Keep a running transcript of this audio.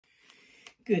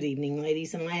Good evening,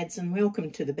 ladies and lads, and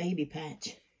welcome to the Baby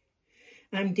Patch.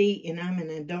 I'm Dee, and I'm an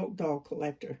adult doll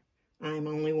collector. I am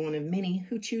only one of many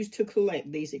who choose to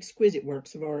collect these exquisite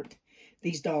works of art.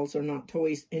 These dolls are not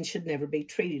toys and should never be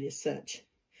treated as such.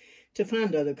 To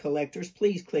find other collectors,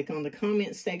 please click on the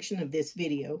comments section of this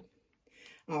video.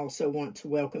 I also want to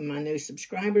welcome my new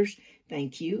subscribers.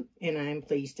 Thank you, and I am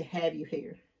pleased to have you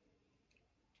here.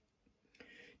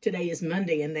 Today is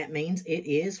Monday, and that means it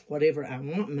is Whatever I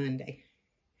Want Monday.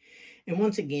 And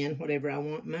once again, Whatever I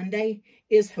Want Monday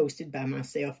is hosted by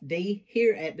myself, Dee,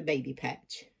 here at the Baby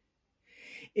Patch.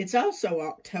 It's also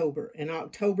October, and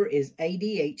October is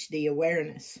ADHD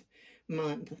Awareness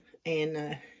Month.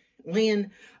 And Lynn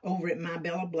over at My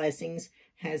Bella Blessings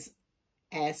has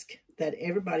asked that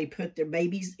everybody put their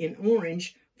babies in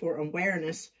orange for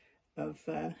awareness of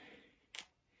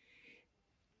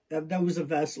those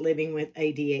of us living with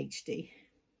ADHD.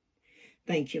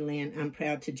 Thank you, Lynn. I'm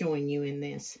proud to join you in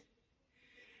this.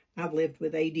 I've lived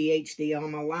with ADHD all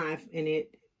my life, and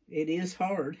it is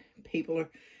hard. People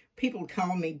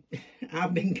call me,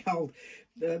 I've been called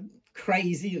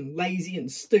crazy and lazy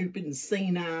and stupid and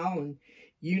senile and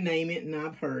you name it, and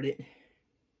I've heard it.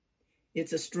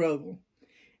 It's a struggle.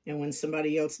 And when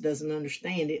somebody else doesn't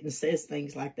understand it and says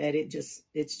things like that,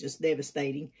 it's just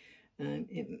devastating.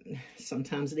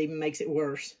 Sometimes it even makes it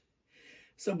worse.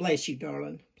 So bless you,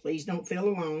 darling. Please don't feel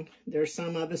alone. There are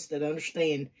some of us that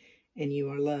understand, and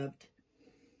you are loved.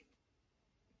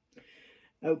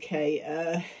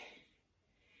 Okay,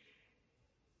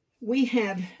 we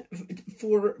have,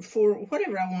 for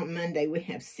Whatever I Want Monday, we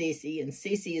have Sissy, and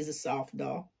Sissy is a soft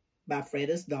doll by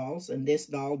Freda's Dolls, and this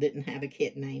doll didn't have a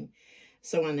kit name,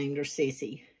 so I named her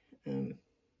Sissy.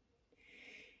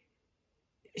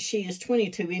 She is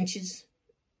 22 inches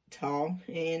tall,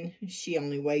 and she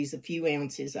only weighs a few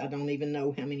ounces. I don't even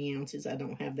know how many ounces. I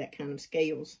don't have that kind of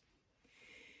scales.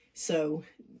 So,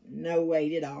 no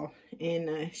weight at all.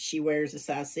 And she wears a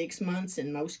size 6 months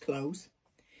in most clothes.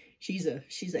 She's a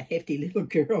hefty little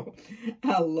girl.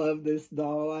 I love this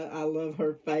doll. I love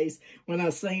her face. When I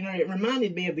seen her, it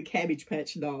reminded me of the Cabbage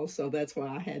Patch doll, so that's why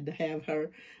I had to have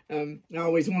her. I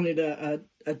always wanted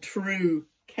a true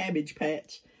Cabbage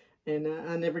Patch, and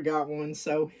I never got one,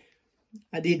 so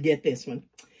I did get this one.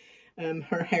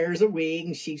 Her hair is a wig,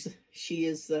 and she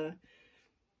is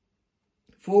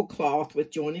full cloth with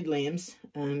jointed limbs.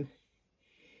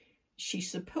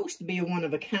 She's supposed to be a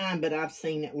one-of-a-kind, but I've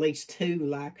seen at least 2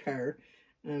 like her.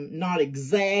 Not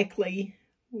exactly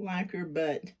like her,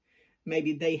 but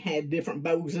maybe they had different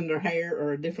bows in their hair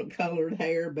or a different colored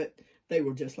hair, but they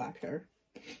were just like her.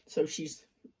 So she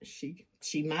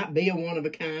might be a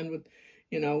one-of-a-kind with,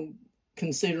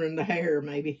 considering the hair,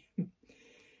 maybe.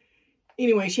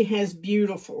 Anyway, she has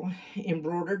beautiful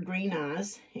embroidered green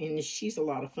eyes, and she's a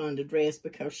lot of fun to dress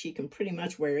because she can pretty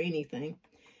much wear anything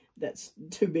that's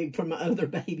too big for my other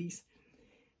babies.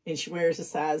 And she wears a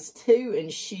size 2 in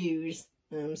shoes,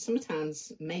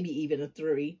 sometimes maybe even a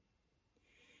 3.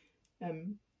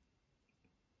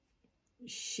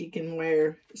 She can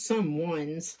wear some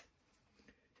 1s.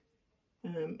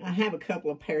 I have a couple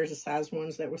of pairs of size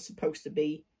 1s that were supposed to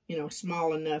be,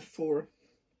 small enough for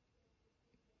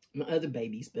my other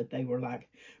babies, but they were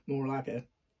more like a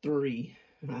 3,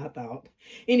 I thought.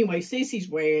 Anyway, Sissy's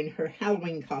wearing her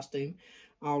Halloween costume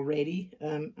already.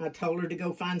 I told her to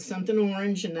go find something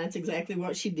orange, and that's exactly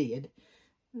what she did.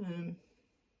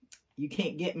 You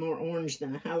can't get more orange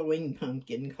than a Halloween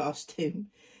pumpkin costume.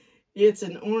 It's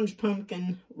an orange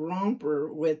pumpkin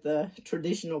romper with a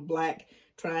traditional black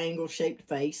triangle-shaped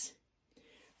face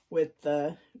with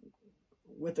a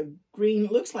green,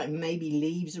 looks like maybe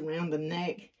leaves around the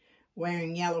neck,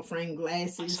 wearing yellow frame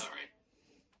glasses.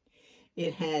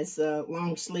 It has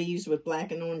long sleeves with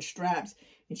black and orange stripes,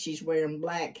 and she's wearing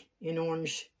black and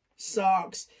orange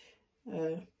socks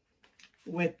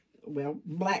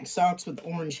black socks with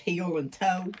orange heel and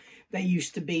toe. They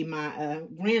used to be my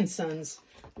grandson's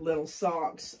little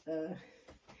socks.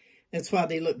 That's why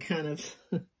they look kind of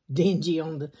dingy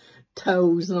on the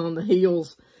toes and on the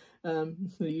heels.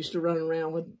 They used to run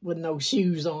around with no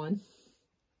shoes on.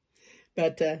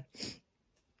 But I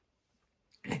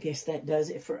guess that does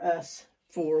it for us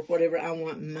for Whatever I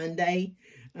Want Monday.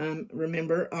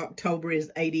 Remember, October is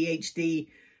ADHD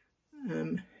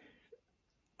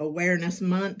Awareness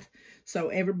Month. So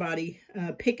everybody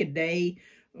pick a day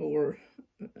or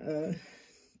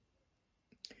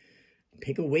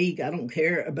pick a week. I don't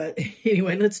care. But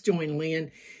anyway, let's join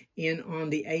Lynn in on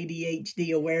the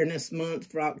ADHD Awareness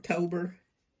Month for October.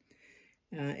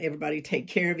 Everybody take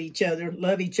care of each other,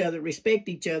 love each other, respect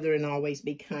each other, and always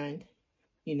be kind.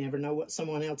 You never know what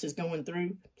someone else is going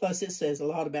through. Plus, it says a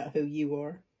lot about who you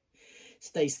are.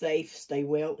 Stay safe, stay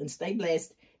well, and stay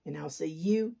blessed. And I'll see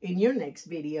you in your next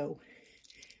video.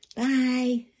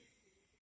 Bye.